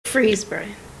Freeze,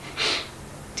 Brian.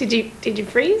 Did you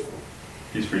freeze?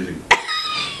 He's freezing.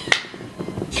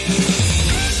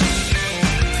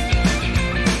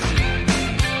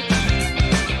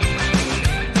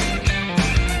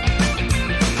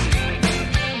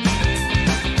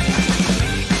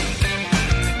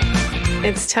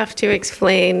 It's tough to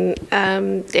explain.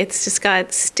 It's just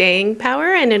got staying power,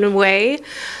 and in a way,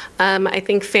 I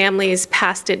think families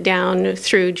passed it down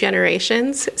through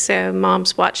generations. So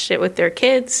moms watched it with their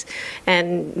kids,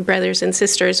 and brothers and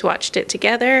sisters watched it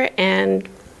together, and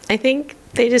I think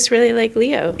they just really like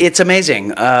Leo. It's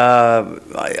amazing.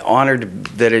 Honored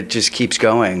that it just keeps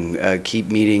going. Keep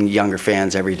meeting younger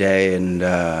fans every day, and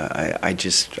I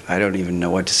don't even know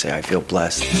what to say. I feel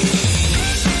blessed.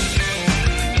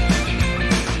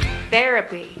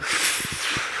 Therapy.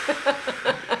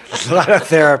 There's a lot of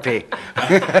therapy.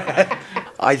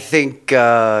 I think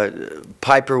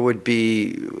Piper would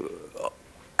be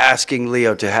asking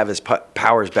Leo to have his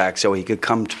powers back so he could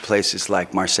come to places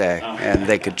like Marseille and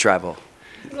they could travel.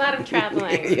 A lot of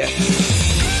traveling. Yeah.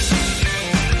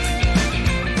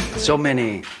 So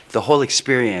many. The whole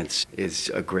experience is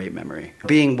a great memory.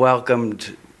 Being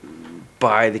welcomed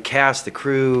by the cast, the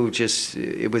crew,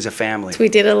 it was a family. We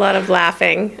did a lot of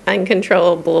laughing,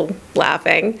 uncontrollable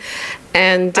laughing.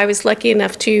 And I was lucky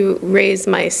enough to raise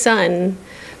my son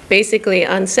basically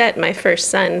on set, my first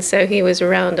son, so he was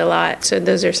around a lot. So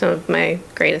those are some of my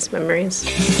greatest memories.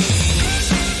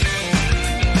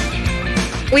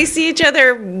 We see each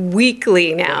other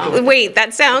weekly now. Wait,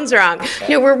 that sounds wrong.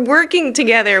 No, we're working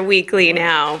together weekly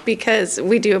now because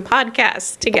we do a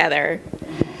podcast together.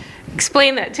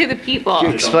 Explain that to the people.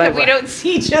 Explain we don't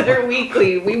see each other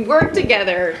weekly. We work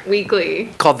together weekly.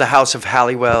 Called the House of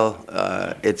Halliwell.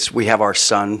 We have our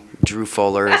son, Drew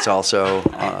Fuller, is also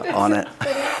on it.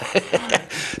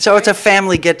 So it's a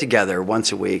family get-together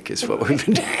once a week is what we've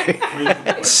been doing.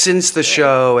 Since the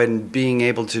show and being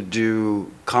able to do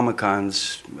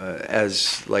Comic-Cons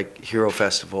as like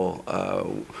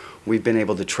HeroFestival, we've been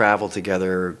able to travel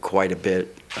together quite a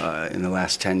bit in the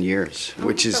last 10 years,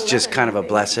 which is just kind of a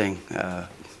blessing.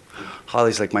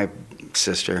 Holly's like my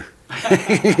sister.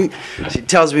 She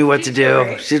tells me what to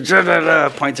do. She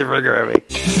points her finger at me.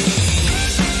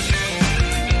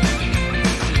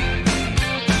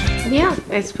 Yeah,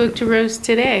 I spoke to Rose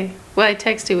today. Well, I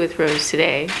texted with Rose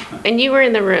today, and you were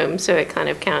in the room, so it kind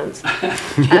of counts.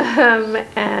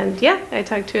 And yeah, I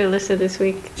talked to Alyssa this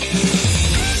week.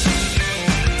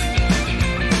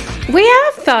 We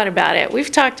have thought about it.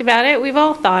 We've talked about it. We've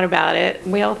all thought about it.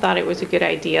 We all thought it was a good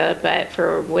idea, but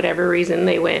for whatever reason,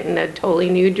 they went in a totally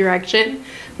new direction,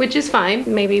 which is fine.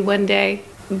 Maybe one day,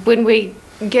 when we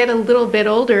get a little bit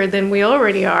older than we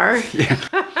already are. Yeah.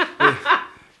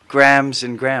 Grams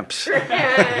and Gramps.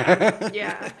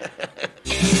 Yeah.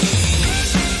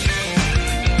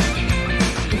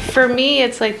 For me,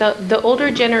 it's like the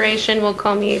older generation will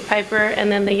call me Piper,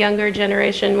 and then the younger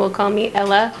generation will call me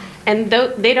Ella. And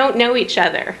they don't know each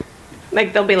other.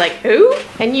 Like, they'll be like, who?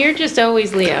 And you're just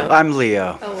always Leo. I'm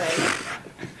Leo. Always.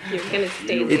 You're going to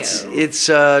stay Leo. It's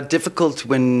difficult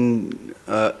when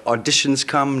auditions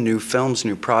come, new films,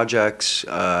 new projects,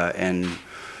 and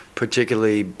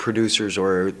particularly producers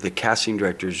or the casting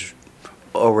directors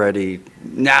already,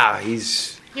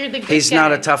 he's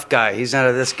not a tough guy. He's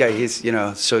not this guy. He's,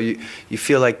 so you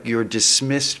feel like you're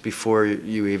dismissed before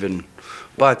you even...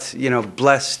 But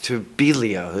blessed to be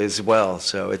Leo as well.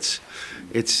 So it's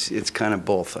kind of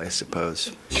both, I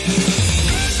suppose.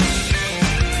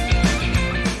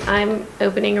 I'm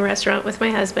opening a restaurant with my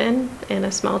husband in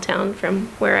a small town from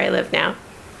where I live now.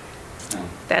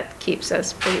 That keeps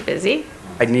us pretty busy.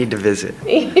 I need to visit.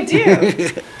 You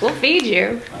do. We'll feed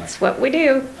you. That's what we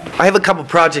do. I have a couple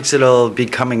projects that'll be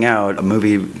coming out. A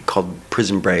movie called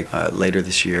Prison Break later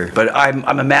this year. But I'm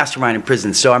a mastermind in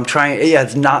prison, so I'm trying. Yeah,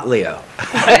 it's not Leo.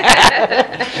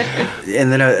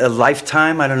 And then a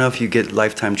Lifetime. I don't know if you get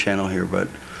Lifetime channel here, but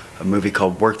a movie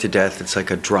called Work to Death. It's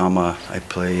like a drama. I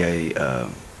play a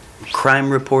crime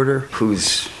reporter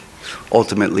who's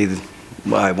ultimately.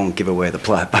 Well, I won't give away the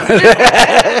plot.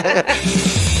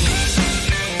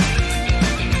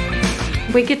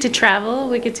 We get to travel,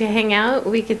 we get to hang out,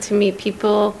 we get to meet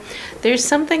people. There's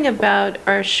something about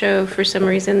our show, for some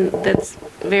reason, that's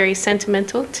very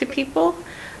sentimental to people.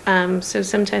 So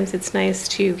sometimes it's nice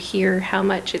to hear how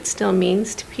much it still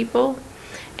means to people,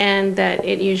 and that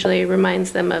it usually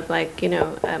reminds them of, like,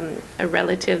 a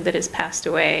relative that has passed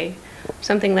away.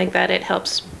 Something like that, it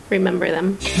helps remember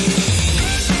them.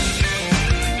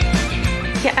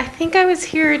 Yeah, I think I was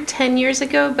here 10 years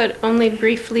ago, but only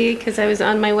briefly because I was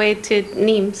on my way to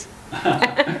Nîmes.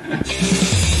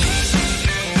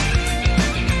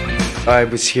 I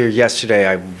was here yesterday.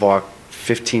 I walked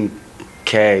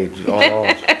 15K. Oh,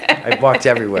 I walked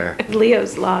everywhere.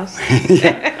 Leo's lost.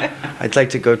 Yeah. I'd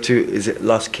like to go to, is it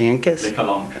Los Cancas?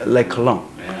 Les Colombes.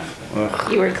 Yeah.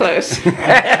 You were close.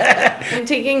 I'm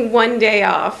taking one day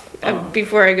off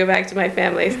before I go back to my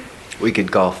family. We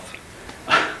could golf.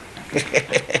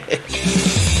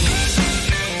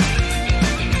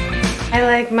 I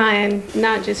like mine,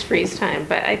 not just freeze time,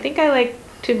 but I think I like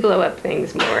to blow up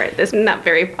things more. This is not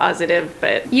very positive,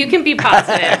 but you can be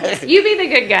positive. You be the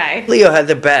good guy. Leo had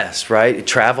the best, right?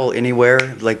 Travel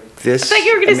anywhere like this. It's like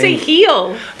you were going to say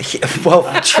heal. Well,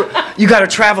 you got to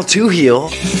travel to heal.